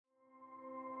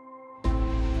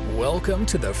Welcome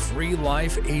to the Free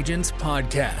Life Agents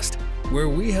Podcast, where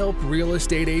we help real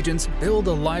estate agents build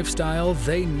a lifestyle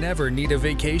they never need a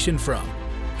vacation from.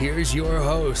 Here's your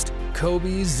host,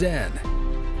 Kobe Zen.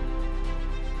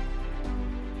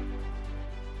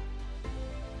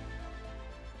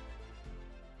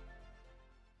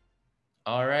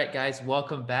 All right, guys,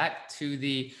 welcome back to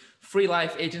the Free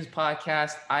Life Agents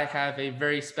Podcast. I have a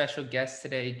very special guest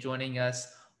today joining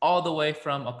us all the way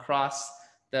from across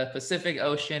the Pacific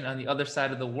Ocean on the other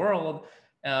side of the world,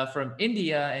 from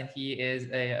India, and he is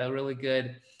a really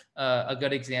good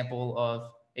example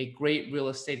of a great real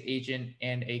estate agent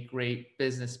and a great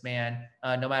businessman,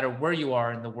 no matter where you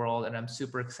are in the world. And I'm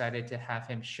super excited to have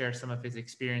him share some of his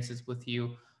experiences with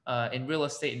you in real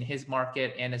estate in his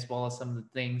market, and as well as some of the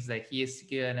things that he is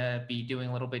gonna be doing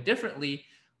a little bit differently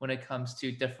when it comes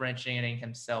to differentiating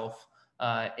himself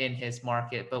in his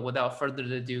market. But without further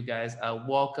ado, guys,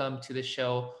 welcome to the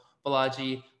show,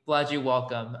 Balaji. Balaji,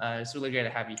 welcome. It's really great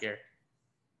to have you here.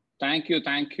 Thank you,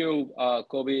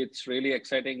 Kobe. It's really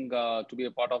exciting to be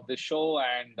a part of this show,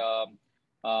 and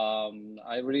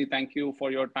I really thank you for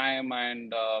your time,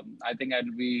 and I think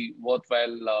it'll be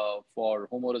worthwhile for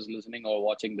whomever is listening or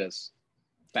watching this.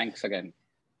 Thanks again.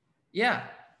 Yeah,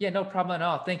 no problem at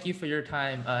all. Thank you for your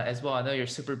time as well. I know you're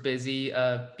super busy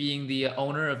being the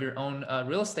owner of your own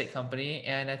real estate company,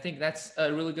 and I think that's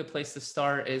a really good place to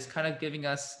start, is kind of giving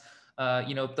us,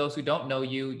 those who don't know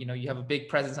you, you have a big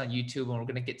presence on YouTube, and we're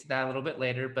going to get to that a little bit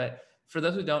later. But for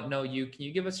those who don't know you, can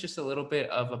you give us just a little bit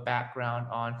of a background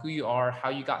on who you are, how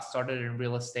you got started in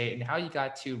real estate, and how you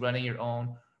got to running your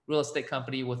own real estate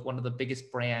company with one of the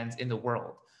biggest brands in the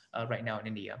world right now in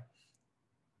India?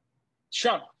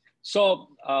 Sure. So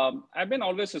I've been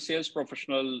always a sales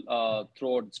professional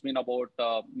throughout. It's been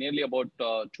nearly about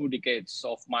 2 decades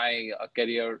of my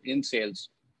career in sales.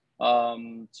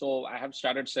 So I have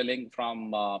started selling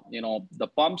from, the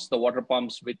pumps, the water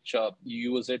pumps, which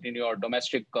you use it in your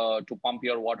domestic to pump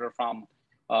your water from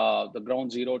the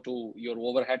ground zero to your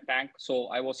overhead tank. So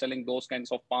I was selling those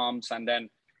kinds of pumps, and then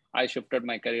I shifted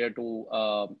my career to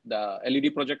the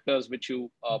LED projectors, which you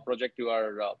project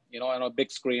your, on a big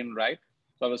screen, right?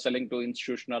 So I was selling to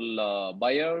institutional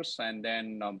buyers, and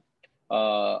then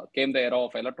came the era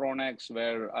of electronics,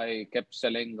 where I kept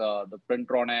selling the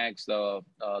printronics, the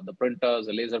printers,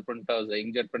 the laser printers, the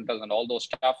inkjet printers, and all those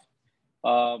stuff.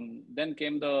 Then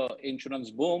came the insurance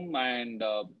boom, and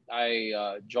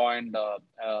I joined a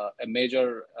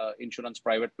major insurance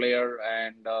private player,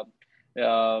 and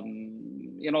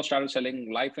started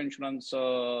selling life insurance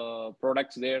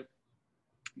products there.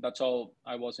 That's how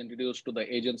I was introduced to the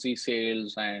agency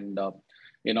sales, and how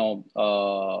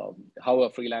a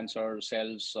freelancer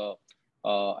sells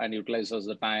and utilizes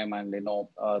the time, and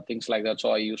things like that. So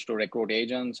I used to recruit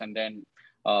agents, and then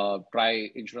try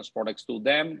insurance products to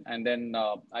them, and then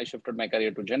I shifted my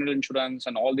career to general insurance,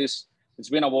 and all this. It's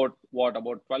been about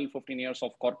 12-15 years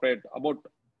of corporate,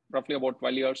 roughly about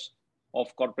 12 years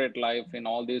of corporate life in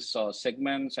all these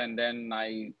segments. And then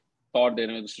I thought that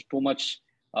it was too much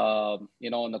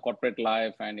in the corporate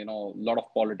life, and a lot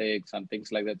of politics and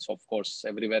things like that. So of course,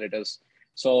 everywhere it is.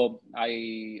 So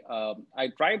I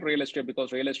tried real estate,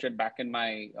 because real estate back in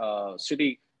my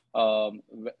city,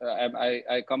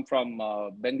 I come from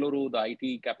Bengaluru, the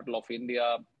IT capital of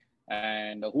India,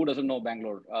 and who doesn't know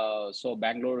Bangalore? So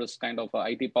Bangalore is kind of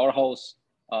an IT powerhouse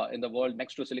in the world,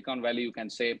 next to Silicon Valley, you can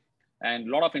say, and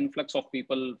a lot of influx of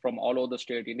people from all over the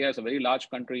state. India is a very large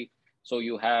country, so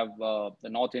you have the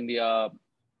North India,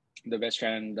 the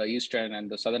western, the eastern, and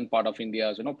the southern part of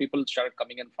India. So, people started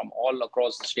coming in from all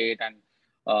across the state, and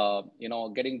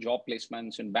getting job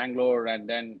placements in Bangalore. And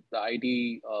then the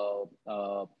IT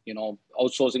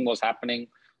outsourcing was happening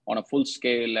on a full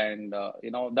scale, and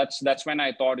that's when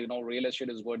I thought real estate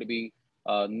is going to be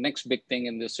next big thing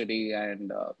in this city.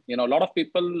 And a lot of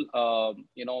people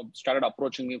started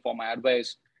approaching me for my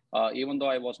advice, even though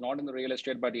I was not in the real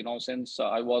estate. But since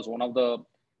I was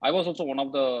also one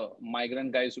of the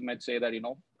migrant guys, you might say, that,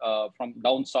 from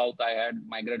down south, I had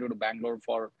migrated to Bangalore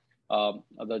for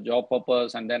the job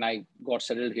purpose, and then I got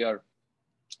settled here.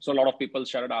 So a lot of people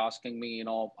started asking me,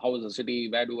 how is the city?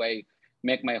 Where do I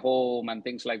make my home, and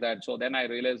things like that. So then I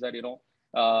realized that,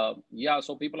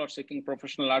 so people are seeking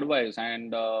professional advice,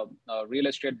 and real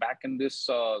estate back in this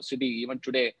city, even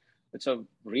today, it's a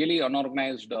really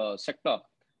unorganized sector.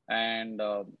 And,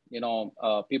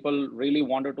 people really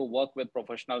wanted to work with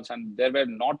professionals, and there were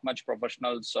not much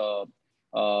professionals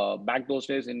back those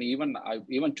days. And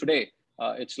even today,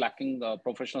 it's lacking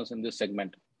professionals in this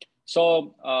segment.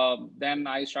 So then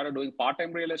I started doing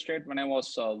part-time real estate when I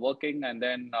was working. And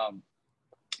then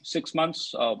 6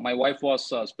 months, my wife was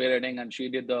spearheading, and she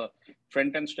did the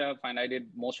front end stuff and I did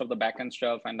most of the back end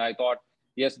stuff. And I thought,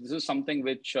 yes, this is something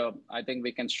which I think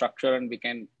we can structure and we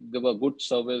can give a good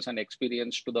service and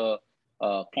experience to the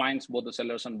clients, both the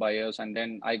sellers and buyers. And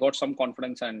then I got some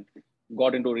confidence and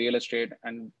got into real estate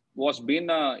and was been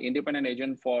an independent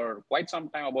agent for quite some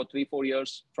time, about 3-4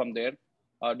 years from there.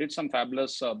 Did some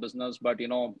fabulous business, but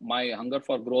my hunger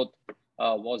for growth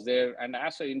was there. And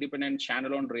as an independent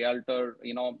standalone realtor,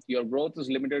 your growth is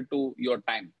limited to your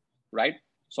time, right?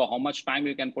 So how much time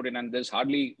you can put in, and there's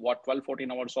hardly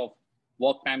 12-14 hours of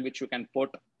work time which you can put,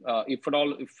 if at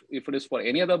all, if it is for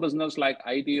any other business like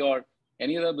IT or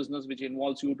any other business which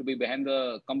involves you to be behind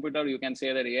the computer, you can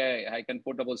say that, yeah, I can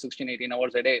put about 16-18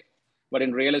 hours a day. But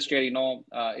in real estate,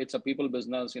 it's a people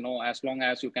business, as long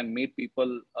as you can meet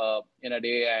people in a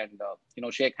day and,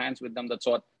 shake hands with them, that's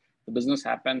what the business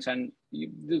happens. And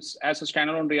this, as a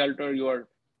standalone realtor, your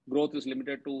growth is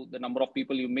limited to the number of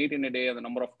people you meet in a day and the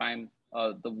number of time,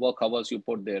 the work hours you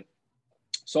put there.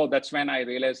 So that's when I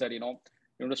realized that, you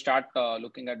have to start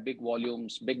looking at big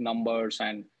volumes, big numbers,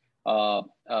 and,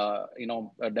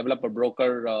 develop a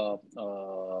broker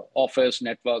office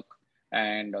network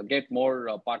and get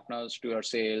more partners to your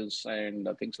sales and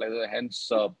things like that. Hence,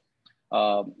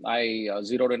 I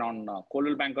zeroed in on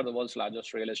Coldwell Banker, the world's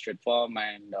largest real estate firm.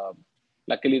 And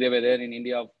luckily, they were there in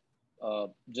India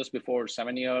just before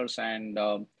 7 years. And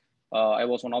I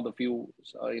was one of the few,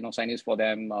 signees for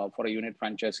them for a unit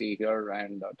franchisee here.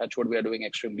 And touch wood, we are doing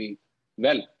extremely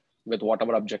well with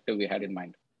whatever objective we had in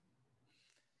mind.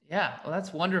 Yeah, well,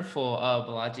 that's wonderful,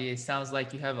 Balaji. It sounds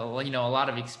like you have a lot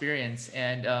of experience,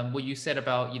 and what you said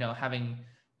about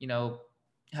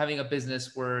having a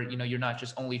business where you're not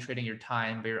just only trading your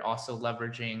time, but you're also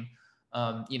leveraging,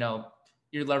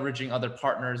 you're leveraging other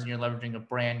partners and you're leveraging a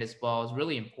brand as well is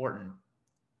really important.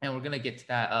 And we're going to get to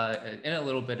that in a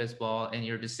little bit as well, and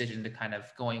your decision to kind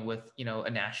of going with a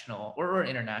national or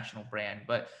international brand.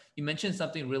 But you mentioned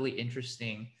something really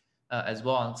interesting as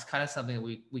well. And it's kind of something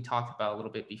that we talked about a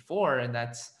little bit before, and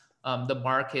that's the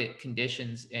market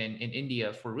conditions in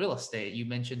India for real estate. You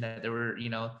mentioned that there were,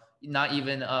 not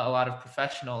even a lot of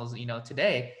professionals,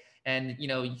 today. And,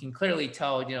 you can clearly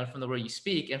tell, from the way you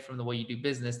speak and from the way you do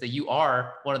business that you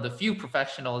are one of the few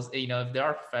professionals, if there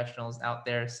are professionals out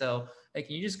there. So can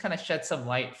you just kind of shed some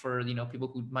light for, people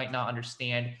who might not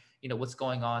understand, what's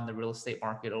going on in the real estate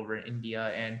market over in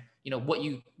India and, what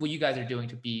you guys are doing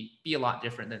to be a lot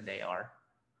different than they are?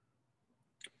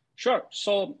 Sure.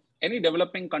 So any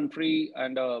developing country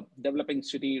and a developing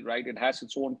city, right, it has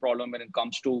its own problem when it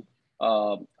comes to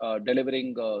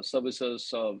delivering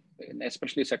services,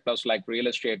 especially sectors like real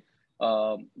estate,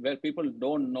 where people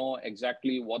don't know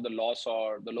exactly what the laws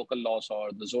are, the local laws or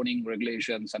the zoning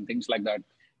regulations and things like that.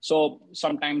 So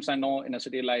sometimes I know in a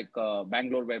city like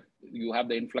Bangalore, where you have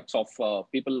the influx of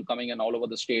people coming in all over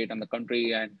the state and the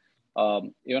country, and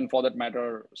even for that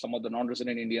matter, some of the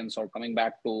non-resident Indians are coming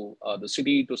back to the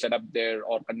city to set up there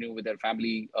or continue with their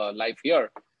family life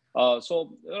here.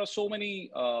 So there are so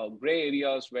many gray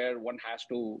areas where one has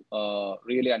to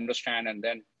really understand. And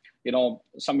then,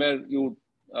 somewhere the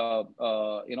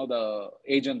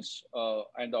agents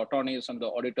and the attorneys and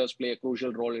the auditors play a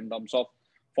crucial role in terms of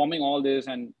forming all this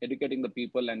and educating the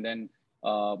people, and then,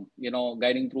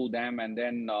 guiding through them, and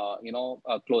then,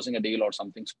 closing a deal or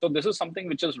something. So this is something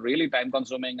which is really time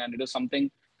consuming, and it is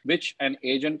something which an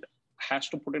agent has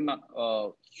to put in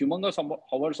humongous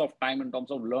hours of time in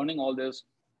terms of learning all this,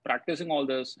 practicing all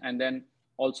this, and then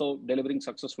also delivering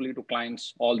successfully to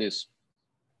clients, all this.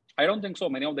 I don't think so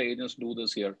many of the agents do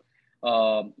this here.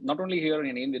 Not only here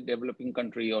in any developing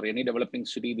country or any developing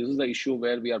city, this is the issue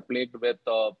where we are plagued with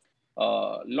a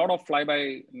lot of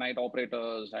fly-by-night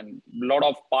operators and a lot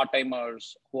of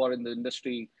part-timers who are in the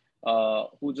industry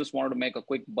who just wanted to make a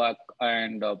quick buck.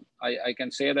 And I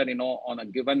can say that, on a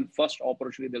given first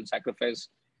opportunity, they'll sacrifice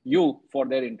you for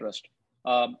their interest.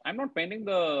 I'm not painting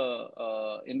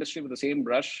the industry with the same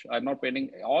brush. I'm not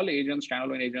painting all agents,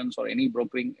 standalone agents, or any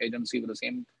brokering agency with the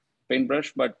same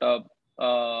paintbrush. But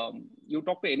you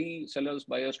talk to any sellers,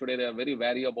 buyers today, they are very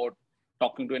wary about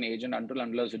talking to an agent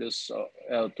unless it is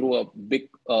through a big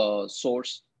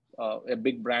source, a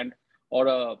big brand, or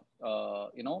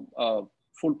a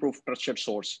foolproof trusted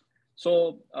source.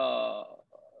 So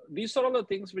these are all the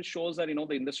things which shows that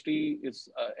the industry is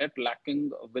yet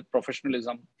lacking with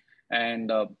professionalism.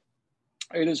 And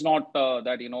it is not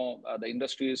that the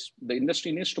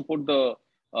industry needs to put the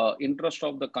interest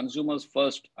of the consumers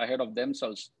first ahead of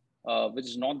themselves, which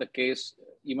is not the case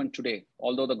even today.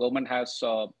 Although the government has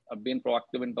been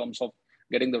proactive in terms of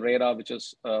getting the RERA, which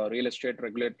is Real Estate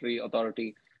Regulatory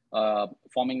Authority,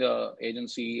 forming a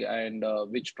agency and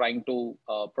which trying to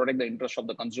protect the interest of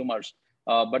the consumers.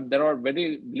 but there are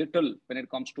very little when it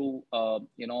comes to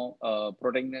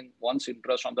protecting one's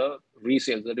interest on the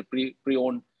resales, the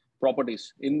pre-owned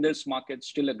properties in this market.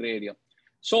 Still a gray area.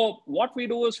 So what we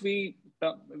do is we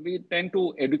tend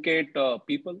to educate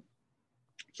people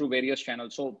through various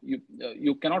channels. So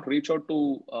you cannot reach out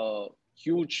to a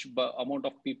huge amount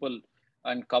of people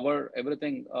and cover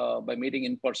everything by meeting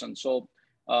in person. So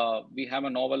we have a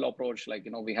novel approach, like,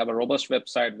 we have a robust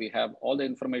website. We have all the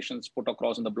information put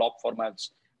across in the blog formats.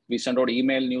 We send out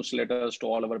email newsletters to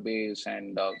all our base,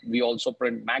 and we also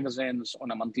print magazines on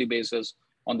a monthly basis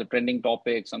on the trending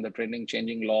topics and the trending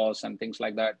changing laws and things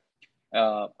like that.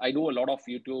 I do a lot of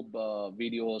YouTube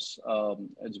videos.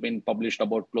 It's been published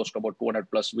close to about 200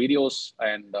 plus videos.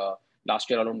 And last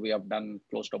year alone, we have done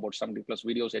close to about 70 plus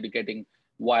videos educating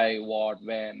why, what,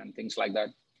 when, and things like that.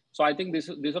 So I think these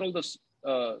are all the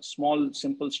small,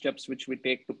 simple steps which we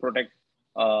take to protect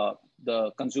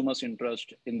the consumer's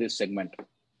interest in this segment.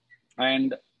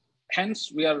 And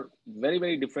hence, we are very,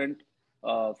 very different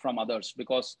from others,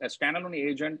 because a standalone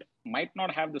agent might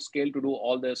not have the scale to do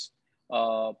all this.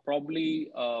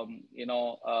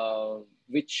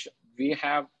 Which we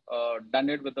have done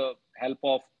it with the help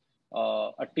of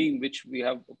a team, which we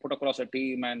have put across a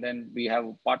team, and then we have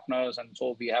partners, and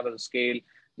so we have a scale.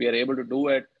 We are able to do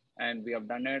it, and we have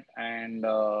done it. And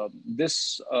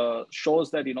this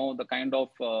shows that, the kind of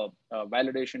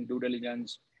validation, due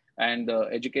diligence, and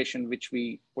education which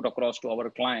we put across to our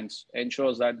clients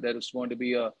ensures that there is going to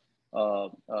be a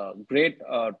great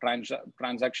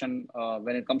transaction.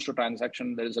 When it comes to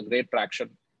transaction, there is a great traction,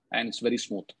 and it's very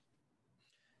smooth.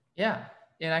 Yeah.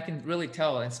 And I can really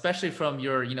tell, especially from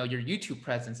your YouTube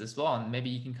presence as well. And maybe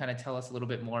you can kind of tell us a little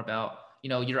bit more about,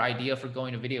 your idea for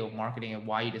going to video marketing and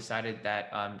why you decided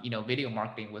that, video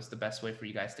marketing was the best way for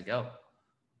you guys to go.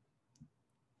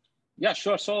 Yeah,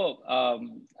 sure. So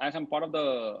as I'm part of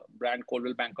the brand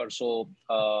Coldwell Banker, so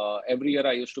every year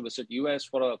I used to visit US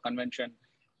for a convention.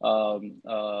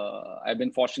 I've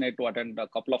been fortunate to attend a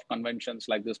couple of conventions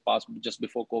like this past just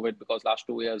before COVID, because last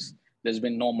 2 years there's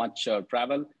been no much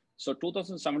travel. So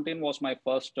 2017 was my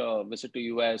first visit to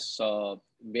US,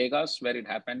 Vegas, where it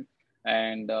happened,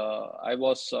 and I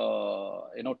was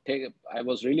I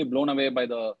was really blown away by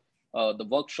the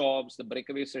workshops, the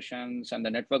breakaway sessions, and the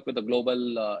network with the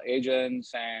global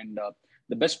agents and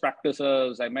the best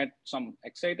practices. I met some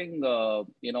exciting, I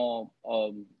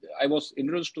was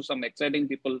introduced to some exciting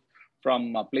people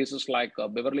from places like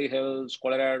Beverly Hills,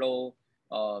 Colorado,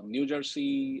 New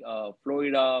Jersey,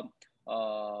 Florida,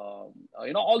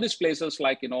 all these places,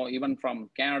 like, even from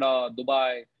Canada,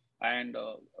 Dubai, and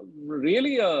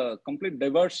really a complete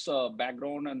diverse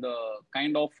background, and the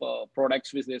kind of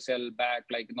products which they sell back,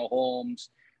 like, homes,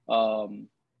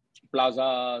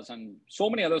 plazas, and so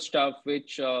many other stuff,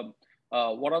 which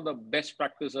what are the best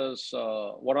practices,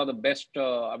 what are the best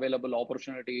available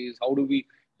opportunities, how do we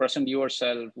present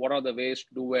yourself, what are the ways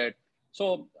to do it.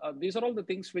 So these are all the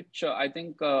things which I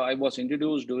think I was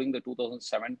introduced during the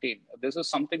 2017. This is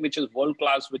something which is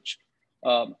world-class, which,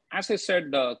 as I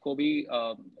said, Kobe,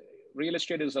 real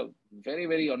estate is a very,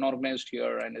 very unorganized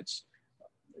here. And it's,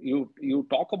 you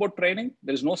talk about training,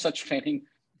 there's no such training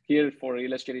here for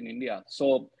real estate in India.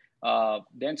 So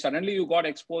then suddenly you got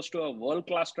exposed to a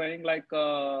world-class training like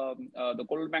the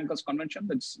Coldwell Bankers Convention.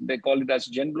 They call it as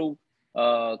Gen Blue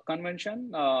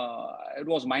Convention. It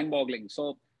was mind-boggling.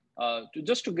 So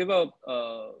just to give a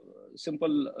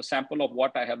simple sample of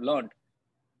what I have learned,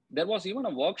 there was even a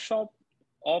workshop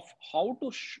of how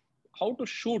to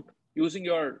shoot using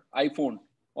your iPhone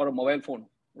or a mobile phone,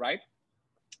 right?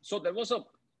 So there was a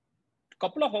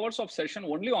couple of hours of session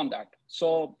only on that.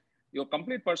 So your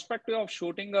complete perspective of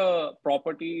shooting a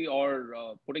property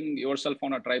or putting yourself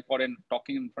on a tripod and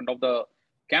talking in front of the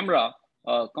camera,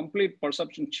 complete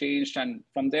perception changed. And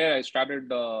from there, I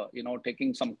started,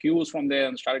 taking some cues from there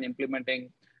and started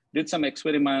implementing, did some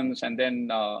experiments. And then,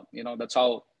 that's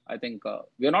how I think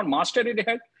we are not mastered it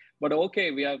yet, but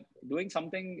okay, we are doing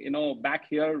something, back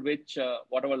here, which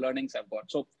whatever learnings I've got.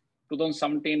 So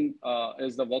 2017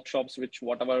 is the workshops, which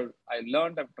whatever I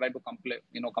learned, I've tried to come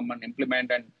and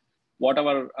implement. And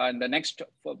whatever, and the next,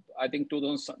 I think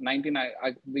 2019,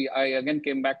 I again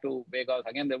came back to Vegas.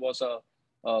 Again, there was a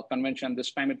convention.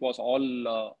 This time it was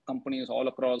all companies all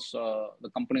across the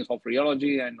companies of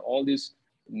rheology, and all these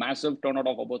massive turnout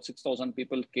of about 6,000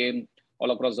 people came all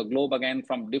across the globe, again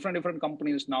from different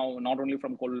companies now, not only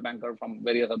from Coldwell Banker, from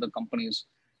various other companies,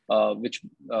 which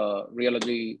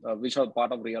rheology, which are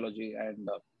part of rheology. And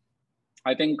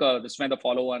I think this is when the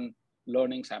follow-on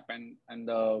learnings happen. And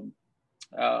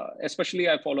especially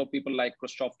I follow people like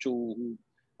Christoph Chu, who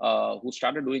who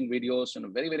started doing videos in a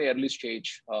very, very early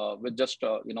stage with just,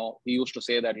 he used to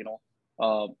say that,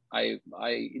 I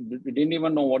didn't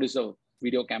even know what is a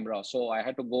video camera. So I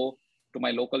had to go to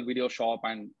my local video shop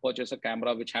and purchase a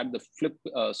camera which had the flip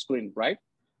screen, right?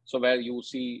 So where you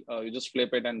see, you just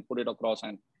flip it and put it across.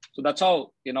 And so that's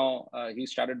how, he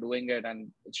started doing it and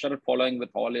started following with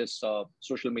all his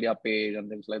social media page and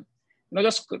things like,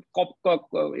 just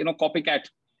copycat.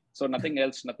 So nothing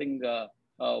else, nothing,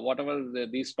 whatever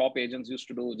these top agents used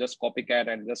to do, just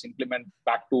copycat and just implement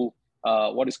back to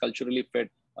what is culturally fit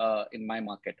in my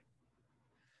market.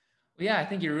 Yeah, I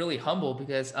think you're really humble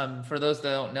because for those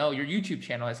that don't know, your YouTube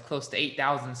channel has close to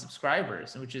 8,000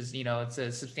 subscribers, which is, it's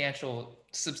a substantial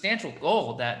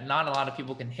goal that not a lot of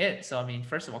people can hit. So, I mean,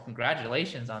 first of all,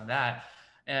 congratulations on that.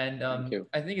 And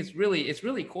I think it's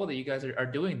really cool that you guys are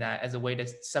doing that as a way to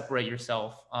separate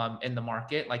yourself in the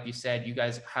market. Like you said, you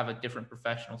guys have a different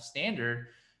professional standard.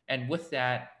 And with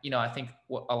that, I think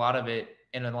what a lot of it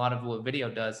and a lot of what video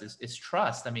does is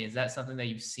trust. I mean, is that something that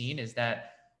you've seen?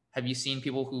 Have you seen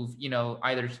people who've,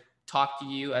 either talked to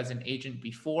you as an agent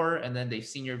before, and then they've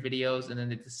seen your videos and then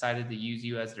they decided to use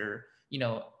you as their,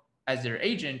 as their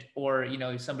agent, or,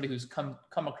 somebody who's come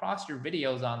across your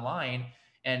videos online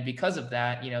and because of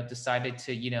that, decided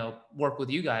to, work with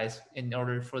you guys in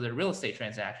order for their real estate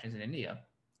transactions in India?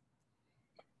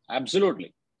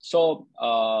 Absolutely. So,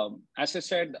 as I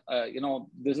said,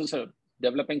 this is a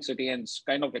developing city and it's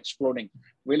kind of exploding.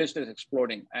 Real estate is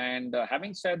exploding. And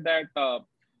having said that,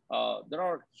 there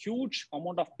are huge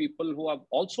amount of people who have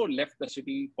also left the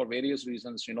city for various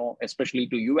reasons, especially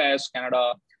to US,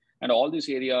 Canada, and all these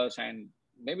areas, and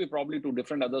maybe probably to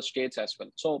different other states as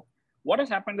well. So what has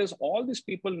happened is all these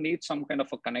people need some kind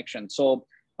of a connection. So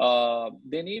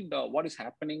they need what is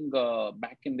happening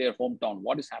back in their hometown.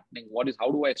 What is happening?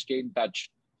 How do I stay in touch?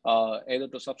 Either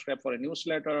to subscribe for a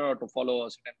newsletter or to follow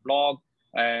a certain blog,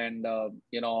 and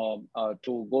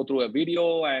to go through a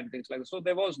video and things like that. So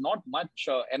there was not much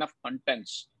enough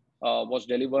contents was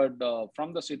delivered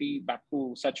from the city back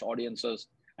to such audiences,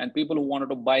 and people who wanted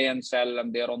to buy and sell,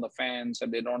 and they're on the fence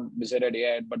and they don't decided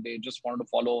yet, but they just wanted to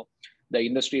follow the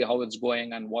industry, how it's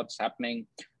going and what's happening,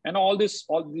 and these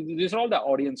are all the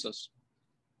audiences.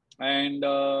 And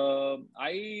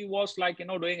I was like,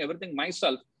 doing everything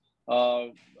myself.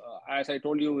 As I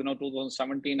told you,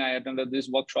 2017, I attended these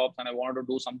workshops and I wanted to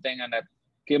do something, and I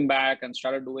came back and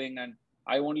started doing, and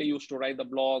I only used to write the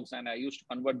blogs, and I used to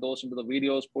convert those into the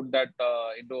videos, put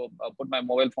my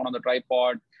mobile phone on the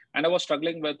tripod. And I was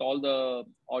struggling with all the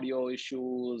audio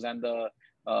issues, and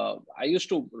I used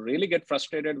to really get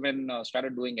frustrated when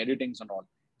started doing editings and all.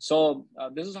 So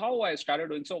this is how I started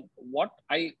doing. So what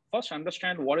I first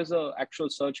understand, what is the actual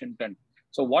search intent?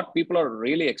 So what people are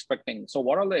really expecting. So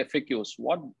what are the FAQs?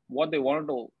 What they wanted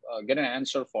to get an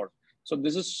answer for. So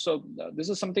this is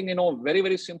something, very,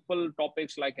 very simple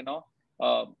topics like,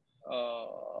 what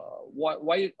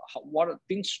are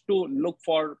things to look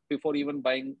for before even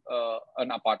buying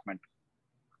an apartment,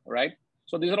 right?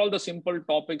 So these are all the simple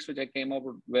topics which I came up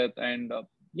with. And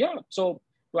so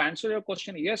to answer your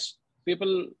question, yes,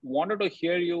 people wanted to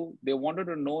hear you. They wanted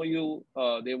to know you.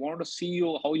 They wanted to see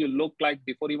you, how you look like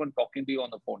before even talking to you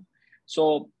on the phone.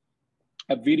 So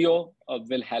a video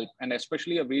will help. And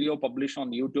especially a video published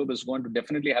on YouTube is going to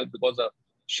definitely help, because the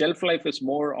shelf life is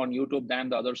more on YouTube than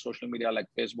the other social media like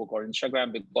Facebook or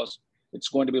Instagram, because it's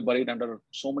going to be buried under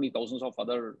so many thousands of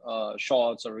other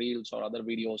shorts or reels or other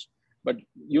videos. But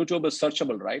YouTube is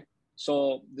searchable, right?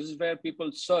 So this is where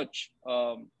people search,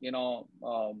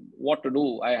 what to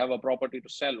do. I have a property to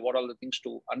sell. What are the things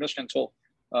to understand? So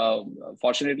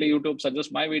fortunately, YouTube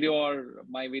suggests my video, or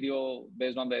my video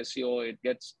based on the SEO, it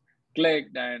gets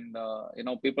clicked, and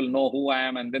people know who I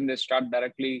am, and then they start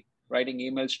directly writing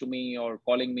emails to me or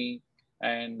calling me.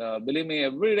 And believe me,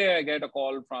 every day I get a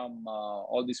call from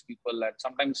all these people, and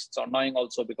sometimes it's annoying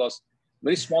also, because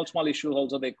very small issues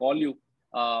also they call you.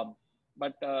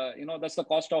 But that's the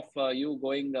cost of you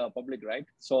going public, right?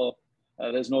 So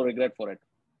there's no regret for it.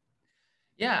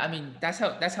 Yeah, I mean, that's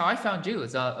how I found you,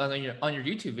 is on your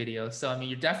YouTube videos. So I mean,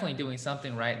 you're definitely doing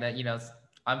something right. That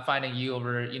I'm finding you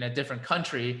over different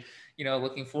country,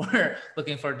 looking for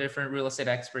different real estate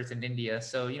experts in India.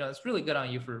 So it's really good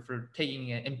on you for taking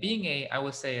it and being I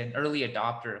would say an early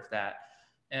adopter of that.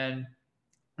 And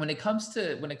when it comes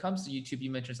to YouTube, you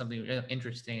mentioned something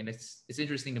interesting, and it's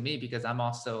interesting to me because I'm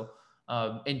also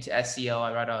into SEO.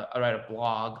 I write a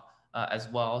blog as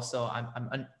well, so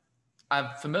I'm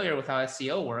familiar with how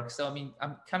SEO works. So I mean,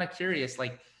 I'm kind of curious,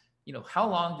 like, how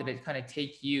long did it kind of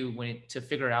take you to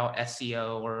figure out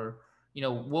SEO, or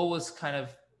what was kind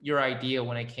of your idea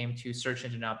when it came to search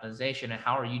engine optimization, and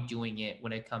how are you doing it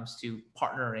when it comes to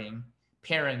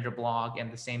pairing your blog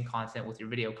and the same content with your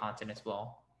video content as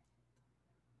well?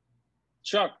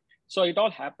 Sure. So it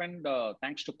all happened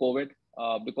thanks to COVID,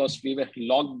 because we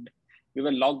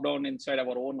were locked down inside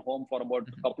our own home for about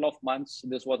a couple of months.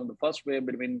 This was in the first wave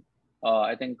between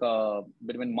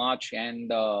between March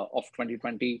and of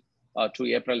 2020 to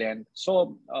April end.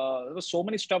 So there was so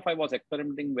many stuff I was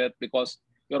experimenting with, because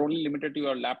you're only limited to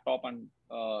your laptop and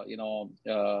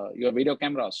your video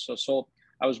cameras. So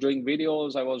I was doing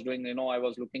videos. I was doing, I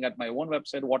was looking at my own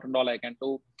website, what and all I can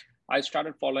do. I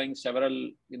started following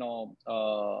several,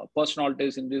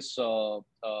 personalities in this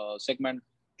segment.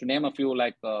 To name a few,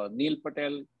 like Neil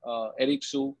Patel, Eric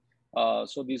Su.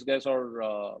 So these guys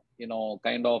are,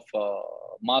 kind of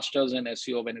masters in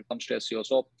SEO when it comes to SEO.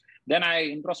 So then I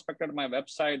introspected my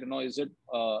website. Is it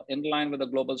in line with the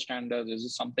global standards? Is it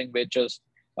something which is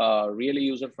really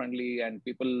user friendly, and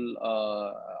people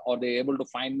are they able to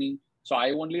find me? So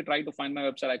I only tried to find my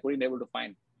website. I couldn't able to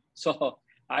find. So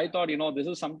I thought, this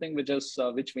is something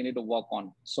which we need to work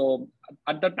on. So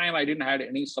at that time, I didn't have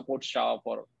any support staff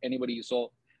or anybody.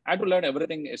 So I had to learn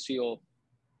everything SEO.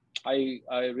 I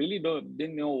really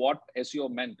didn't know what SEO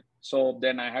meant. So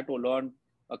then I had to learn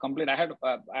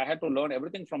I had to learn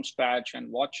everything from scratch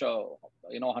and watch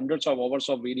hundreds of hours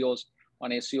of videos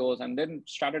on SEOs, and then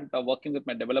started working with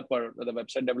my developer, the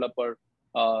website developer,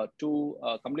 to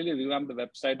completely revamp the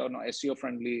website on SEO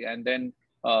friendly, and then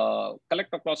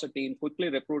collect across a team, quickly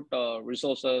recruit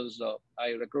resources.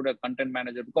 I recruited a content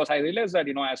manager, because I realized that,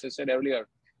 as I said earlier,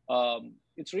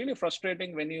 it's really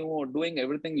frustrating when you're doing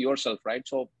everything yourself, right?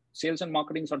 So sales and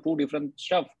marketing are two different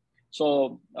stuff.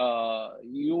 So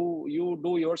you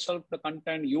do yourself the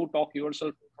content, you talk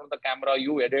yourself in front of the camera,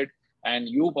 you edit and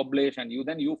you publish, and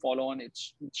you follow on.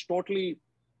 It's totally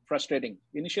frustrating.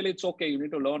 Initially, it's okay. You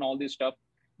need to learn all this stuff,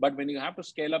 but when you have to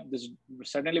scale up, this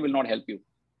certainly will not help you.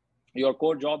 Your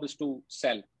core job is to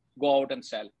sell, go out and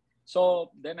sell. So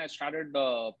then I started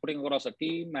putting across a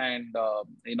team, and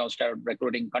started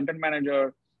recruiting content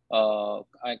manager, a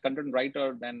content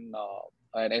writer, then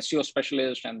an SEO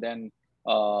specialist, and then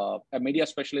a media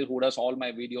specialist who does all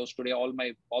my videos. Today, all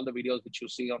the videos which you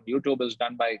see on YouTube is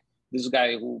done by this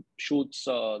guy who shoots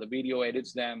the video,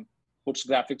 edits them, puts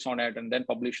graphics on it, and then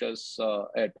publishes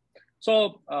it.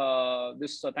 So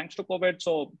this thanks to COVID.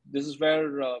 So this is where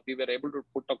we were able to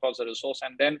put across the resource.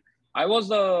 And then I was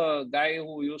the guy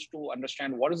who used to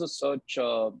understand what is the search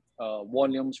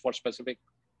volumes for specific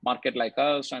market like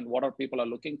us, and what are people are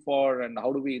looking for, and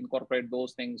how do we incorporate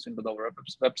those things into the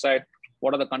website?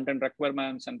 What are the content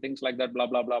requirements and things like that? Blah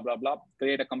blah blah blah blah.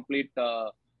 Create a complete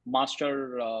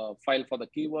master file for the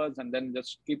keywords, and then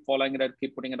just keep following it,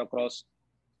 keep putting it across.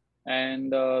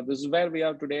 And this is where we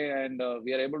are today, and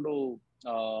we are able to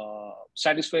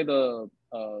satisfy the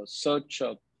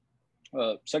searchers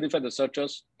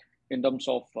in terms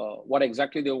of what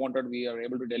exactly they wanted. We are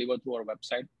able to deliver through our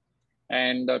website.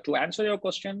 And to answer your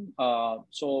question,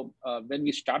 when I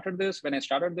started this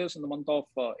in the month of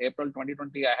April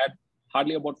 2020, I had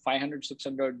hardly about 500,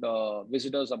 600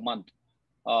 visitors a month.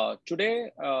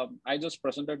 Today, I just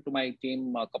presented to my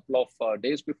team a couple of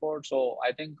days before. So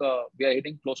I think we are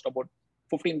hitting close to about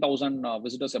 15,000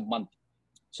 visitors a month.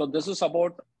 So this is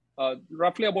about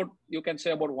roughly about, you can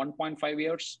say, about 1.5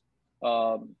 years.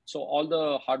 So all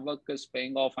the hard work is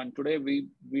paying off. And today we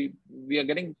are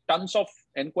getting tons of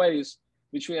inquiries,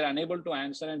 which we are unable to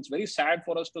answer. And it's very sad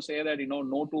for us to say that,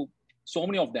 no to so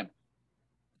many of them.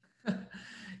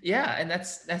 Yeah, and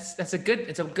it's a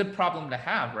good problem to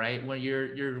have, right? When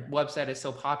your website is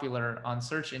so popular on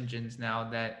search engines now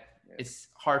that it's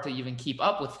hard to even keep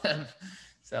up with them.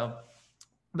 So,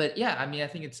 but yeah, I mean, I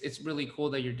think it's really cool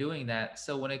that you're doing that.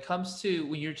 So when it comes to,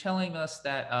 when you're telling us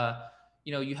that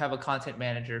you have a content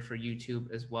manager for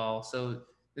YouTube as well. So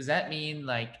does that mean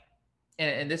like,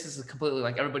 and this is completely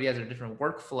like everybody has a different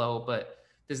workflow, but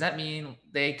does that mean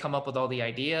they come up with all the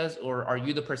ideas, or are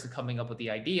you the person coming up with the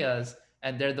ideas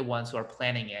and they're the ones who are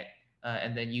planning it,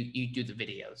 and then you do the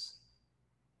videos?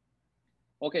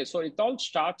 Okay, so it all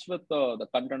starts with the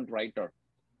content writer.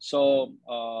 So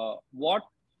what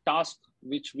task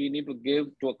which we need to give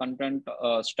to a content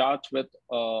starts with,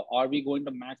 are we going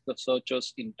to match the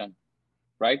searcher's intent,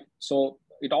 right? So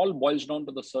it all boils down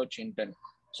to the search intent.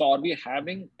 So are we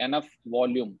having enough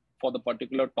volume for the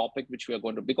particular topic which we are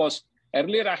going to, because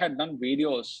earlier I had done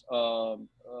videos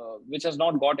which has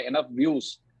not got enough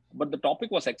views, but the topic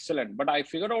was excellent. But I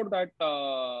figured out that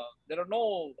there are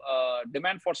no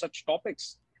demand for such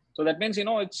topics. So that means,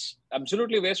 it's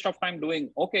absolutely waste of time doing.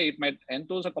 Okay, it might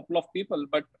enthuse a couple of people,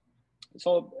 but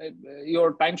so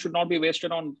your time should not be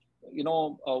wasted on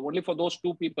only for those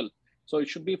two people. So it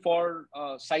should be for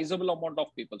a sizable amount of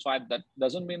people. So that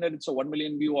doesn't mean that it's a 1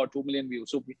 million view or 2 million view.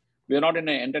 So we are not in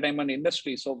an entertainment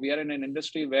industry. So we are in an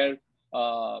industry where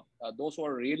those who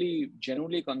are really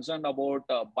genuinely concerned about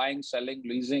buying, selling,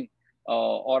 leasing,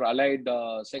 or allied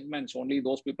segments, only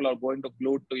those people are going to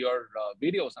glued to your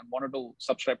videos and wanted to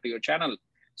subscribe to your channel.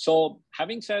 So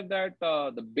having said that,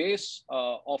 the base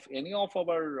of any of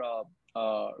our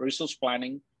resource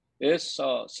planning is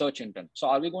search intent. So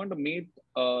are we going to meet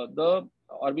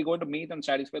and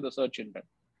satisfy the search intent,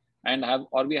 and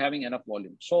are we having enough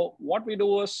volume? So what we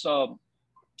do is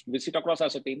we sit across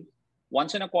as a team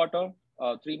once in a quarter,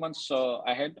 3 months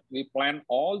ahead. We plan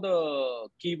all the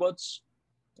keywords.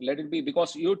 Let it be,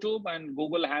 because YouTube and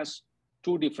Google has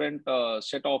two different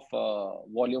set of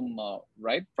volume,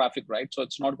 right? Traffic, right? So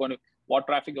it's not going to, what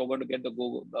traffic you're going to get the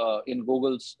Google in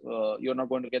Google's, you're not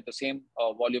going to get the same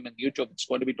volume in YouTube. It's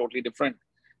going to be totally different.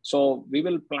 So we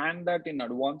will plan that in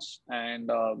advance,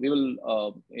 and we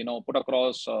will, put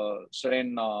across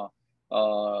certain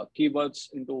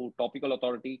keywords into topical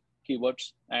authority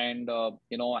keywords, and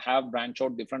have branch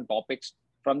out different topics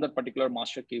from that particular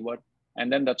master keyword. And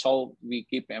then that's how we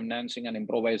keep enhancing and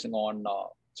improvising on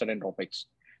certain topics.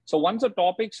 So once the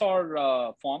topics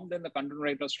are formed, then the content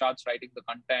writer starts writing the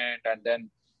content. And then,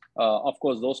 of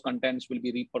course, those contents will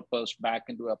be repurposed back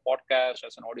into a podcast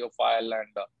as an audio file.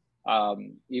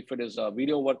 And if it is a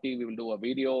video worthy, we will do a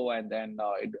video. And then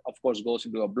it, of course, goes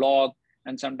into a blog.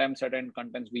 And sometimes certain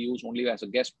contents we use only as a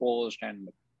guest post, and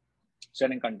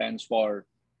certain contents for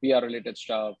PR related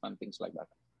stuff and things like that.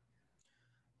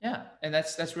 Yeah, and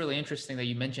that's really interesting that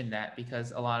you mentioned that,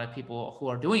 because a lot of people who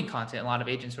are doing content, a lot of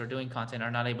agents who are doing content, are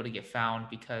not able to get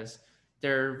found because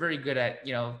they're very good at,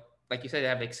 like you said, they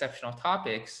have exceptional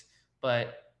topics,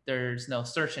 but there's no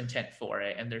search intent for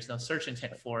it, and there's no search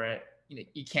intent for it.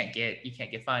 You can't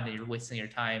get found, and you're wasting your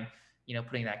time,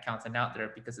 putting that content out there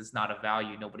because it's not of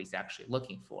value. Nobody's actually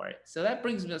looking for it. So that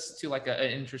brings us to like an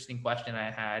interesting question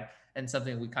I had, and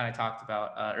something we kind of talked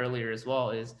about earlier as well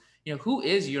is, who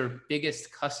is your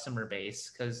biggest customer base?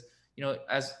 Because,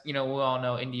 as we all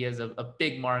know, India is a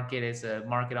big market. It's a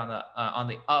market on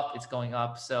the up. It's going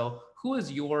up. So who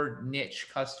is your niche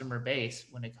customer base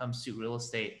when it comes to real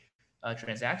estate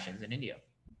transactions in India?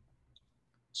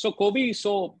 So Kobe,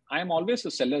 I'm always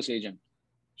a seller's agent.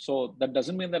 So that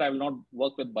doesn't mean that I will not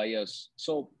work with buyers.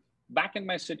 So back in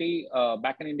my city,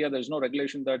 back in India, there's no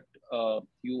regulation that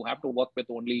you have to work with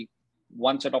only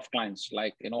one set of clients,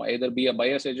 like, either be a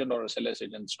buyer's agent or a seller's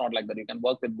agent. It's not like that. You can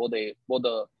work with both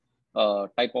the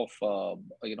type of,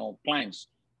 clients.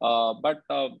 But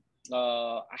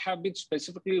I have been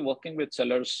specifically working with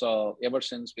sellers ever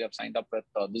since we have signed up with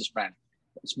this brand.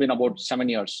 It's been about 7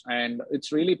 years, and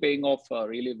it's really paying off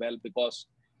really well, because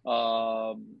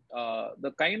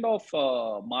the kind of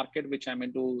market which I'm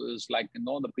into is like,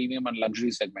 the premium and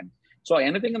luxury segment. So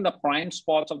anything in the prime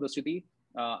spots of the city,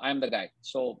 I'm the guy.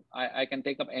 So I can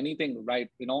take up anything, right?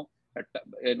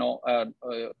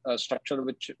 A structure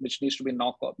which needs to be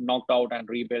knocked out and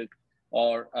rebuilt,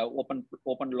 or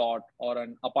open lot, or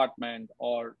an apartment,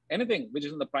 or anything which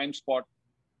is in the prime spot.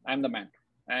 I'm the man.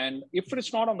 And if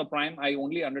it's not on the prime, I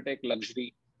only undertake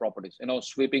luxury properties,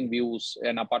 sweeping views,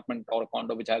 an apartment or a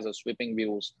condo which has a sweeping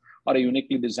views, or a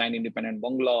uniquely designed independent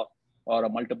bungalow, or a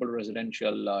multiple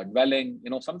residential dwelling,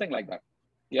 something like that.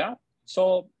 Yeah.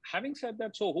 So having said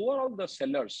that, so who are all the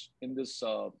sellers in this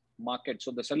market?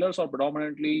 So the sellers are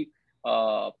predominantly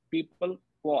people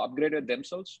who upgraded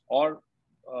themselves, or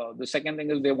the second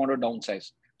thing is they want to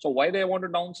downsize. So why they want to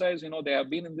downsize? They have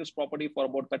been in this property for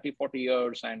about 30, 40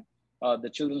 years, and the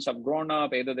children have grown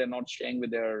up. Either they're not staying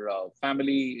with their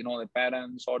family, their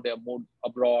parents, or they're moved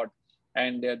abroad,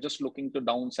 and they're just looking to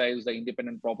downsize the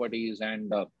independent properties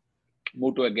and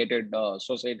move to a gated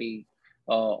society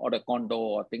or a condo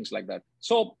or things like that.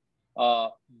 So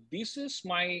this is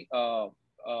my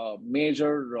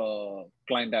major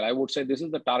clientele. I would say this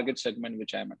is the target segment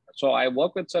which I'm at. So I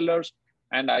work with sellers,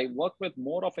 and I work with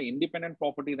more of an independent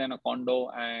property than a condo,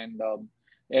 and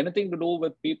anything to do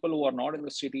with people who are not in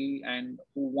the city and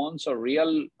who wants a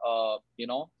real,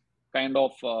 kind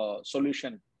of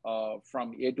solution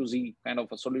from A to Z, kind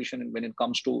of a solution when it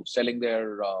comes to selling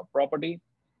their property.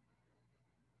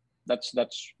 That's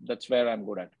where I'm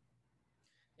good at.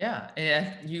 Yeah,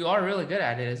 and you are really good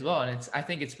at it as well. And I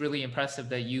think it's really impressive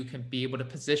that you can be able to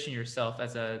position yourself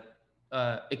as a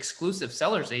exclusive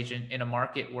seller's agent in a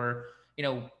market where,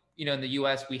 in the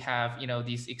US, we have,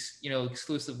 these,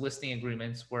 exclusive listing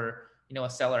agreements where, a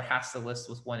seller has to list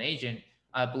with one agent.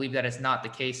 I believe that is not the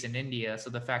case in India. So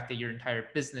the fact that your entire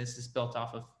business is built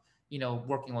off of,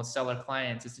 working with seller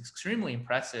clients is extremely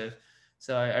impressive.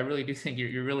 So I really do think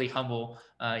you're really humble.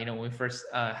 When we first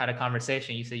had a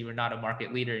conversation, you said you were not a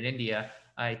market leader in India.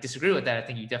 I disagree with that. I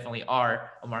think you definitely are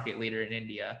a market leader in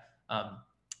India.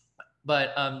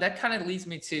 But that kind of leads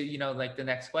me to, like the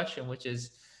next question, which is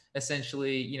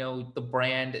essentially, the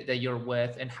brand that you're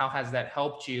with and how has that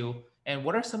helped you? And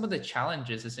what are some of the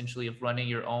challenges essentially of running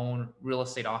your own real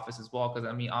estate office as well? Because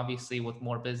I mean, obviously with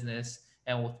more business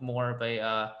and with more of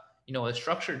a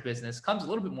structured business comes a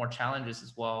little bit more challenges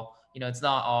as well. It's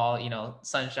not all,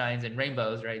 sunshines and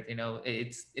rainbows, right?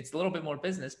 It's a little bit more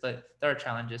business, but there are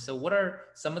challenges. So what are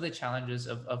some of the challenges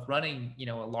of running,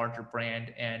 a larger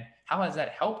brand, and how has that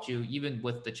helped you even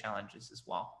with the challenges as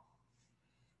well?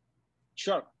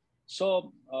 Sure.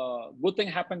 So good thing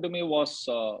happened to me was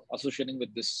associating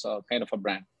with this kind of a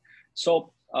brand.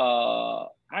 So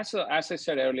as I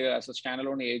said earlier, as a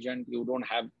standalone agent, you don't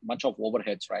have much of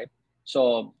overheads, right?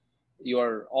 So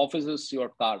your office is your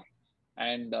car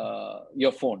and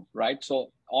your phone, right?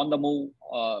 So on the move,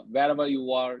 wherever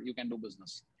you are, you can do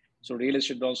business. So real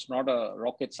estate is not a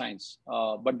rocket science.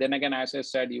 But then again, as I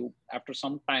said, you after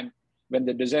some time, when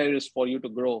the desire is for you to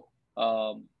grow,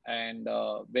 and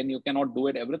when you cannot do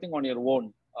it everything on your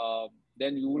own,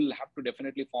 then you will have to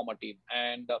definitely form a team.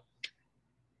 And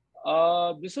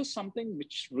this is something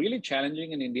which really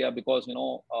challenging in India because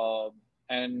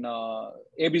an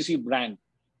ABC brand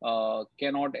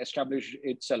cannot establish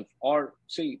itself, or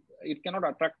see, it cannot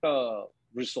attract a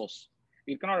resource.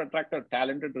 It cannot attract a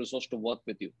talented resource to work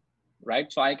with you,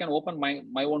 right? So I can open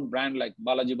my own brand like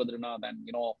Balaji Badrinath and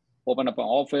open up an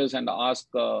office and ask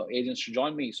agents to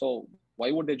join me. So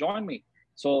why would they join me?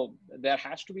 So there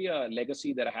has to be a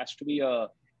legacy. There has to be a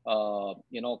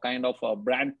kind of a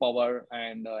brand power,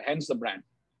 and hence the brand.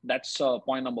 That's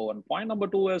point number one. Point number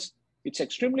two is it's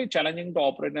extremely challenging to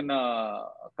operate in a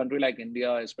country like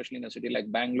India, especially in a city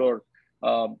like Bangalore,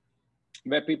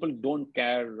 where people don't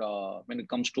care when it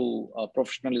comes to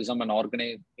professionalism and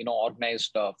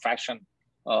organized fashion.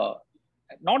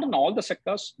 Not in all the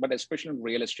sectors, but especially in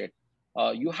real estate.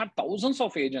 You have thousands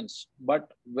of agents, but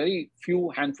very few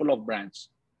handful of brands,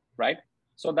 right?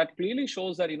 So that clearly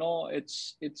shows that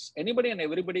it's anybody and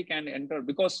everybody can enter,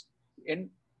 because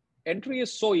entry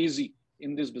is so easy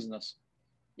in this business.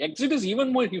 Exit is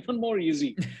even more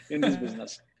easy in this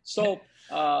business. So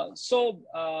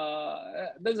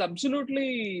there's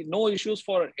absolutely no issues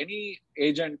for any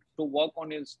agent to work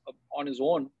on his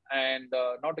own and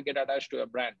not to get attached to a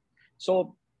brand.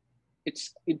 So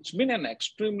it's been an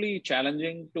extremely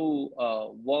challenging to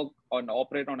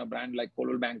operate on a brand like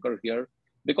Coldwell Banker here,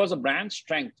 because the brand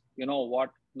strength,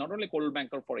 not only Coldwell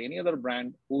Banker, for any other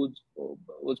brand who's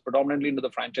predominantly into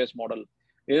the franchise model,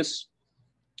 is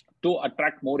to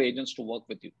attract more agents to work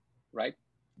with you, right?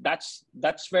 That's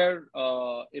where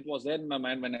it was in my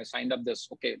mind when I signed up this.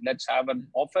 Okay, let's have an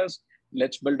office,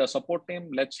 let's build a support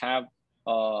team, let's have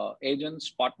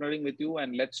agents partnering with you,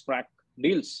 and let's crack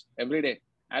deals every day.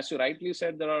 As you rightly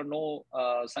said, there are no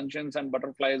sunshines and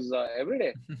butterflies every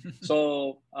day.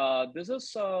 So this is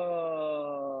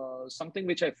something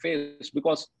which I faced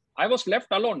because I was left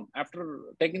alone after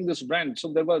taking this brand. So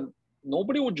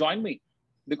nobody would join me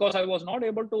because I was not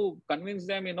able to convince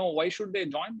them, why should they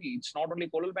join me? It's not only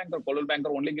Coldwell Banker. Coldwell Banker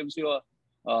only gives you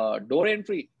a door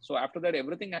entry. So after that,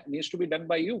 everything needs to be done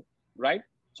by you, right?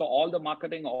 So all the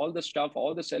marketing, all the stuff,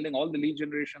 all the selling, all the lead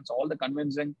generations, all the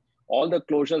convincing, all the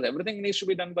closures, everything needs to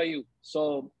be done by you.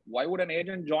 So why would an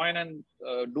agent join and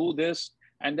do this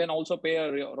and then also pay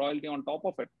a royalty on top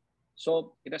of it?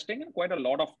 So it has taken quite a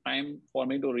lot of time for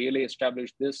me to really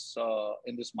establish this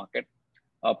in this market,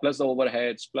 plus the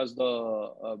overheads, plus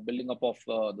the building up of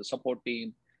the support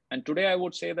team. And today I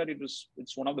would say that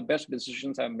it's one of the best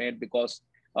decisions I've made, because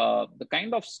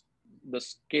the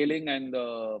scaling and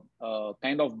the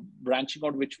kind of branching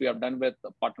out which we have done with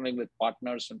partnering with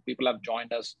partners, and people have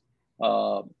joined us,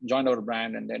 joined our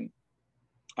brand, and then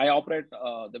I operate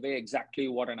the way exactly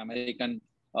what an American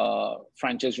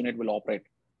franchise unit will operate.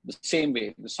 The same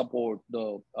way, the support,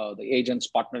 the agents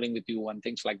partnering with you and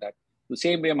things like that. The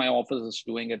same way my office is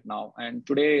doing it now. And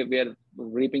today we are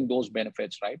reaping those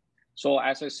benefits, right? So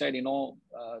as I said,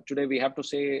 today we have to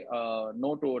say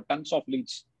no to tons of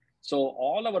leads. So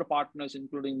all our partners,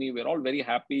 including me, we're all very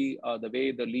happy the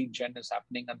way the lead gen is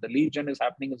happening. And the lead gen is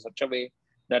happening in such a way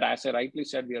that, as I rightly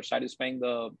said, we are satisfying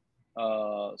the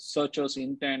searchers'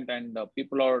 intent, and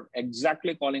people are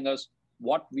exactly calling us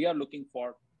what we are looking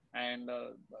for. And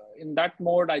in that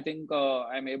mode, I think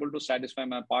I'm able to satisfy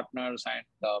my partners.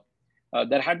 And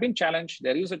there had been challenge.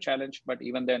 There is a challenge, but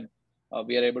even then,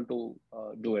 we are able to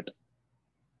do it.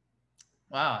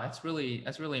 Wow, that's really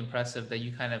impressive that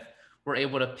you kind of were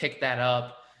able to pick that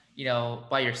up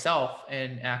by yourself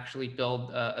and actually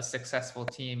build a successful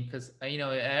team. Because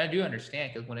I do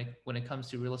understand, because when it comes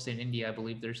to real estate in India, I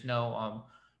believe there's no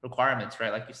requirements,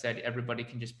 right? Like you said, everybody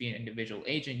can just be an individual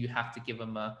agent. You have to give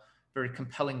them a very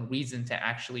compelling reason to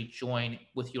actually join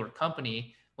with your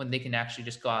company, when they can actually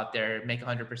just go out there, make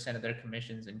 100% of their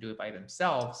commissions and do it by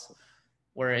themselves.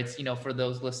 Where it's, for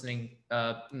those listening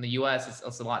in the US,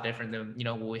 it's a lot different than,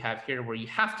 what we have here, where you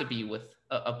have to be with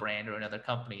a brand or another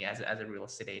company as a real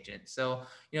estate agent. So,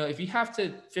 if you have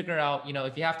to figure out,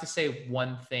 if you have to say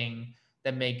one thing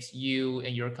that makes you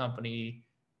and your company,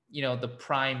 the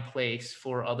prime place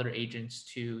for other agents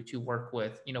to work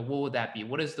with, what would that be?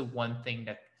 What is the one thing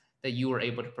that you were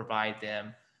able to provide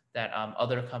them that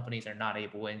other companies are not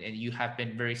able, and you have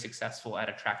been very successful at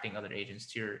attracting other agents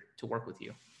to work with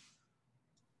you?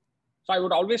 So I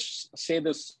would always say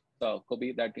this,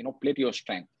 Kobe, that, play to your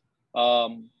strength.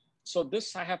 So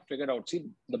this I have figured out. See,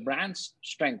 the brand's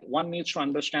strength, one needs to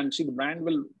understand. See, the brand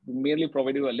will merely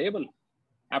provide you a label.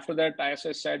 After that, as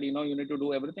I said, you need to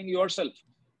do everything yourself.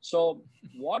 So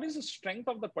what is the strength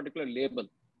of that particular label?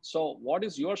 So what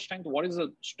is your strength? What is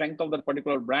the strength of that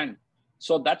particular brand?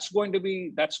 So that's going to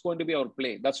be our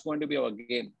play. That's going to be our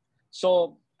game.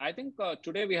 So I think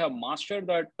today we have mastered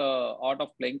that art of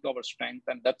playing to our strength,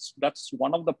 and that's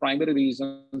one of the primary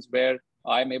reasons where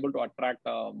I'm able to attract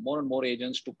more and more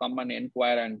agents to come and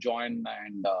inquire and join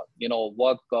and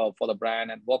work for the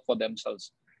brand and work for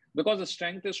themselves. Because the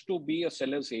strength is to be a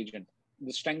seller's agent.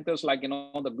 The strength is like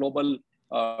the global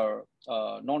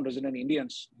non-resident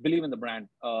Indians believe in the brand.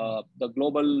 The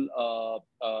global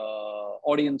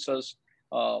audiences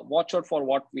watch out for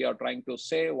what we are trying to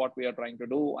say, what we are trying to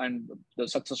do, and the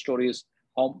success stories,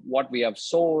 what we have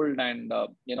sold, and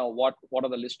what are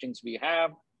the listings we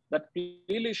have. That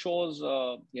clearly shows,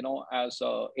 as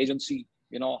an agency,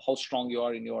 how strong you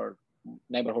are in your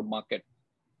neighborhood market.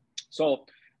 So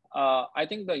I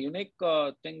think the unique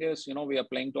thing is, we are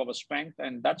playing to our strength,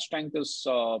 and that strength is,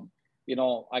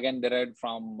 again, derived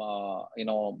from, our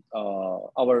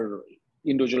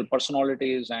individual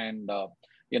personalities, and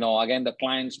again, the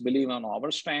clients believe on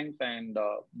our strength, and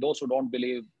those who don't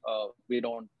believe, we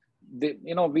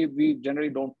generally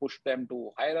don't push them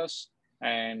to hire us.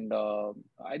 And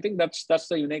I think that's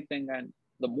the unique thing. And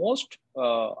the most,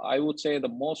 I would say, the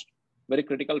most very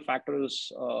critical factor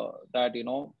is that,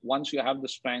 once you have the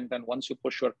strength and once you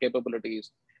push your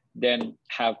capabilities, then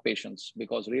have patience,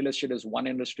 because real estate is one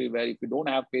industry where if you don't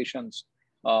have patience,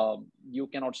 you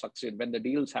cannot succeed. When the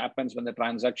deals happens, when the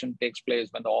transaction takes place,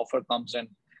 when the offer comes in,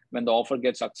 when the offer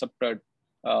gets accepted,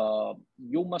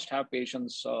 you must have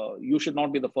patience. You should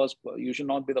not be the first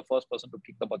person to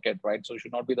kick the bucket, right? So you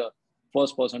should not be the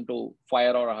first person to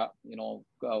fire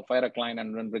fire a client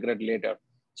and then regret later.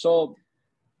 So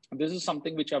this is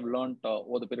something which I've learned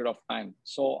over the period of time.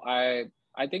 So I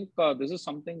think this is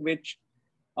something which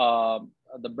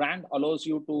the brand allows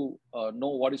you to know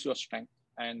what is your strength,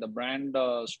 and the brand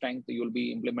strength you'll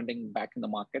be implementing back in the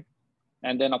market.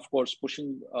 And then, of course,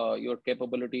 pushing your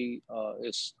capability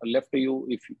is left to you.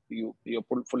 If you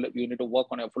need to work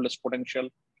on your fullest potential,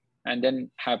 and then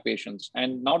have patience.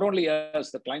 And not only us,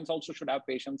 the clients also should have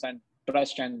patience and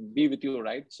trust and be with you,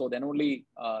 right? So then only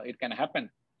it can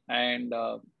happen. And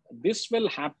this will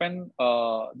happen.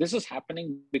 This is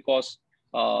happening because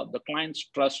the clients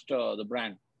trust the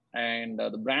brand, and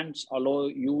the brands allow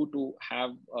you to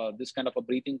have this kind of a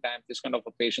breathing time, this kind of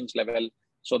a patience level,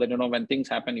 so that when things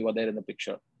happen, you are there in the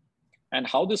picture. And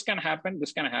how this can happen?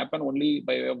 This can happen only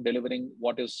by way of delivering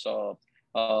what is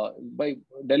what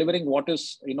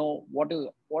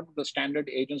the standard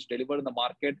agents deliver in the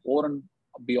market, over and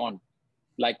beyond,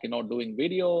 like doing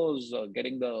videos,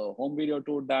 getting the home video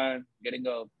tour done, getting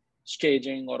a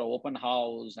staging or an open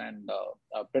house, and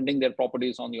printing their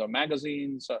properties on your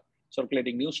magazines,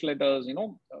 circulating newsletters,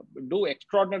 do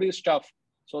extraordinary stuff,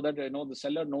 so that the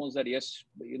seller knows that yes,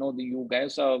 you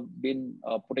guys have been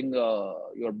putting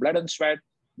your blood and sweat.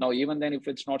 Now, even then, if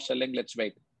it's not selling, let's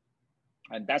wait.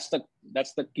 And that's the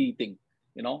key thing.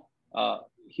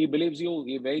 He believes you,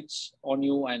 he waits on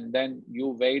you, and then you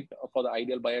wait for the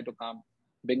ideal buyer to come.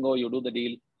 Bingo, you do the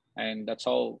deal. And that's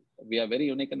how we are very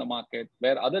unique in the market,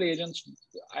 where other agents,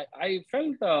 I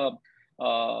felt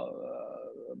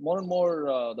more and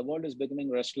more the world is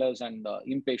becoming restless and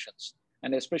impatient.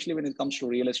 And especially when it comes to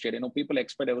real estate, people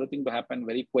expect everything to happen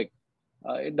very quick.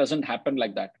 It doesn't happen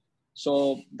like that.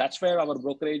 So that's where our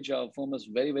brokerage firm is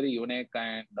very, very unique,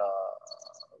 and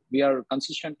we are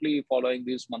consistently following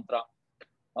this mantra.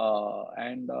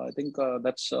 And I think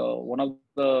that's one of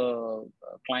the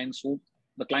clients who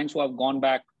have gone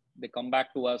back. They come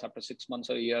back to us after 6 months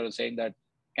or a year saying that,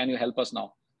 can you help us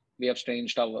now? we have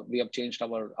changed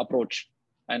our approach,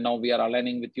 and now we are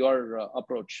aligning with your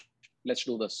approach. Let's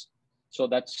do this. So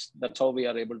that's how we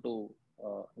are able to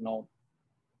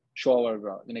show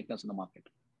our uniqueness in the market.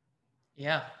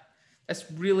 Yeah,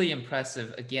 that's really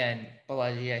impressive. Again,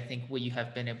 Balaji, I think what you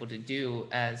have been able to do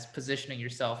as positioning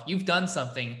yourself, you've done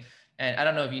something, and I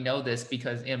don't know if you know this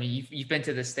because I mean you've been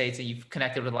to the States and you've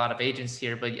connected with a lot of agents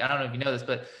here, but I don't know if you know this,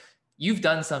 but you've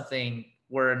done something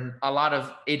where a lot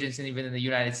of agents, and even in the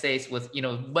United States, with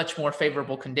much more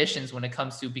favorable conditions when it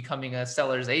comes to becoming a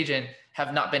seller's agent,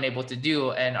 have not been able to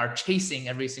do and are chasing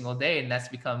every single day, and that's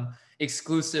become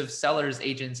exclusive sellers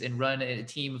agents and run a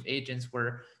team of agents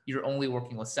where you're only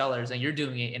working with sellers, and you're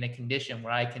doing it in a condition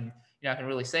where I can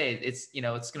really say it's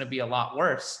it's going to be a lot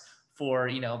worse for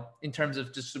in terms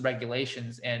of just the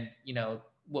regulations and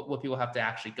what people have to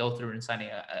actually go through in signing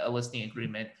a listing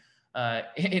agreement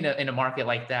in a market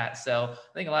like that. So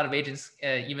I think a lot of agents,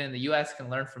 even in the U.S., can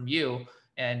learn from you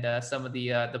and some of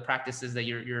the practices that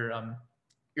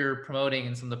you're promoting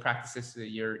and some of the practices that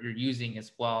you're using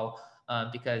as well.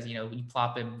 Because when you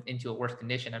plop them into a worse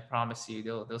condition, I promise you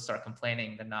they'll start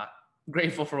complaining. They're not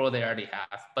grateful for what they already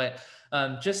have. But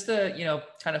just to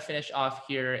kind of finish off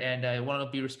here, and I want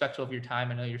to be respectful of your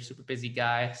time. I know you're a super busy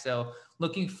guy, so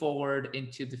looking forward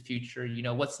into the future,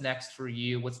 what's next for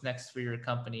you, what's next for your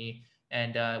company,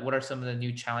 and what are some of the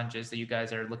new challenges that you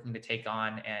guys are looking to take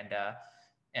on and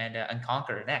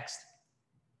conquer next?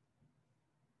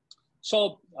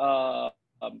 So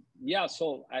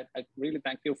so I really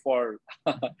thank you for.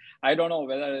 I don't know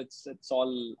whether it's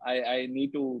all. I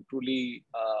need to truly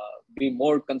be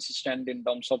more consistent in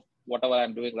terms of whatever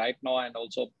I'm doing right now, and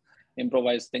also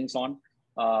improvise things on.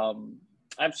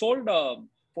 I've sold a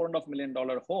 $4.5 million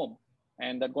home,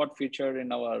 and that got featured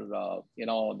in our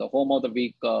the Home of the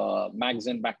Week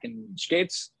magazine back in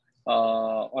States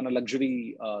on a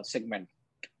luxury segment.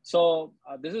 So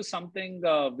this is something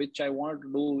which I wanted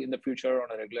to do in the future on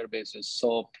a regular basis.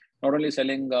 So not only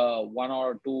selling one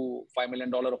or two $5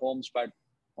 million homes, but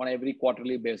on every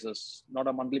quarterly basis, not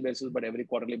a monthly basis, but every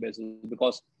quarterly basis,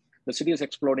 because the city is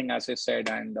exploding, as I said,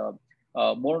 and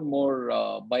more and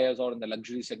more buyers are in the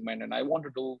luxury segment. And I want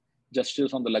to do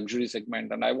justice on the luxury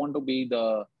segment, and I want to be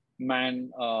the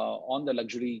man on the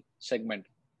luxury segment.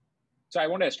 So I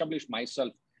want to establish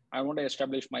myself. I want to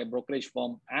establish my brokerage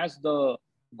firm as the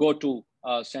go-to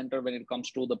center when it comes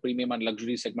to the premium and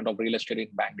luxury segment of real estate in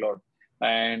Bangalore.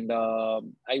 And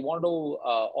I want to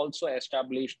also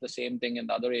establish the same thing in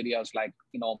the other areas, like,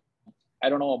 I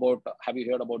don't know have you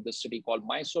heard about this city called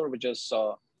Mysore, which is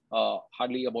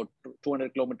hardly about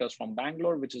 200 kilometers from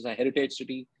Bangalore, which is a heritage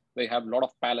city. We have a lot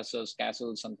of palaces,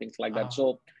 castles, and things like that.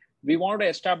 So we want to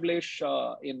establish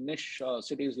in niche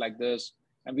cities like this.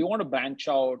 And we want to branch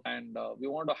out, and we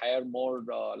want to hire more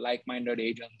like-minded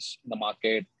agents in the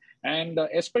market, and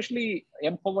especially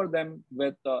empower them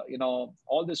with,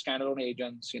 all the standalone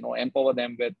agents, empower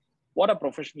them with what a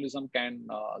professionalism can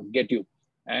get you.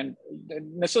 And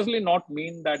necessarily not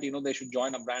mean that, they should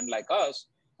join a brand like us,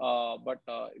 but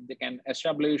they can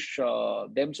establish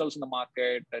themselves in the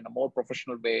market in a more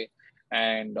professional way,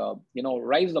 and,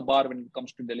 raise the bar when it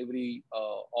comes to delivery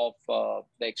of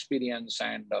the experience,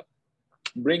 and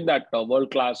bring that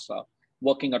world-class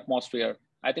working atmosphere.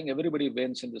 I think everybody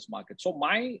wins in this market. So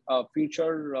my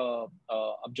future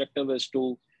objective is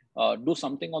to do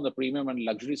something on the premium and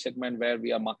luxury segment where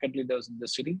we are market leaders in the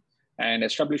city, and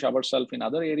establish ourselves in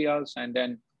other areas, and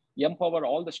then empower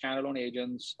all the standalone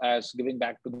agents as giving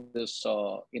back to this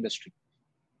industry.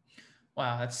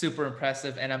 Wow, that's super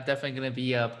impressive. And I'm definitely going to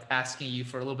be asking you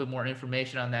for a little bit more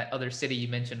information on that other city you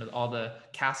mentioned with all the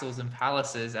castles and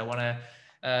palaces. I want to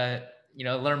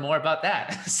learn more about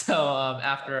that. So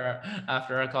after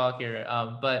our call here,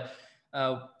 but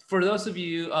for those of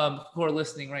you who are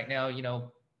listening right now,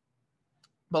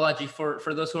 Balaji,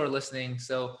 for those who are listening,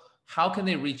 so how can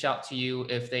they reach out to you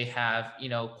if they have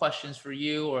questions for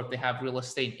you, or if they have real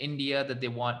estate in India that they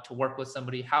want to work with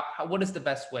somebody? What is the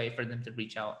best way for them to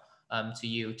reach out to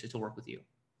you to work with you?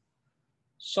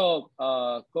 So,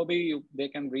 Kobe, they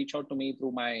can reach out to me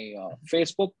through my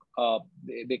Facebook.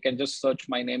 They can just search,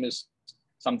 my name is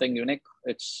something unique.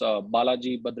 It's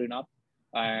Balaji Badrinath,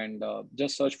 and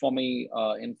just search for me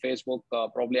in Facebook.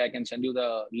 Probably I can send you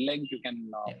the link. You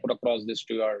can put across this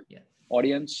to your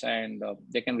audience, and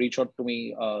they can reach out to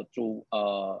me through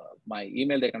my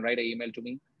email. They can write an email to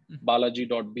me,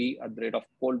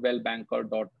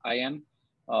 balaji.b@coldwellbanker.in.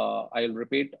 I'll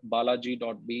repeat,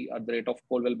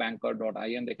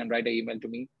 balaji.b@coldwellbanker.in. They can write an email to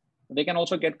me. They can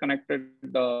also get connected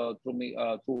through me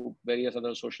through various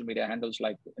other social media handles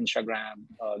like Instagram,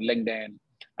 LinkedIn.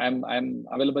 I'm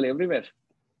available everywhere.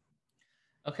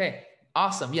 Okay,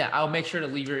 Awesome. Yeah, I'll make sure to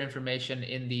leave your information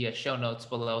in the show notes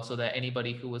below so that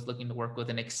anybody who was looking to work with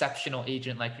an exceptional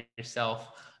agent like yourself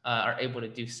are able to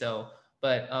do so.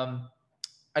 But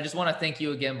I just want to thank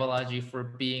you again, Balaji, for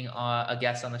being a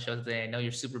guest on the show today. I know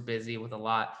you're super busy with a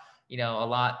lot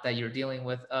that you're dealing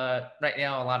with right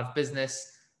now, a lot of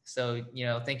business. So,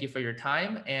 thank you for your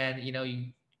time, and,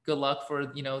 good luck for,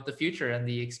 the future and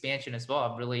the expansion as well.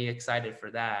 I'm really excited for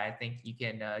that. I think you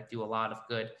can do a lot of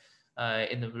good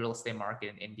in the real estate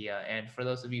market in India. And for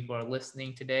those of you who are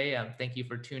listening today, thank you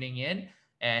for tuning in,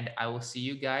 and I will see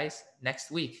you guys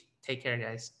next week. Take care,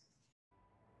 guys.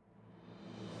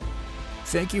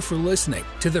 Thank you for listening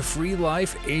to the Free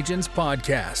Life Agents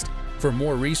Podcast. For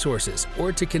more resources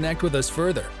or to connect with us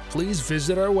further, please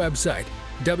visit our website,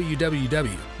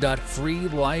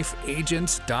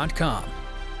 www.freelifeagents.com.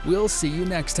 We'll see you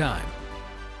next time.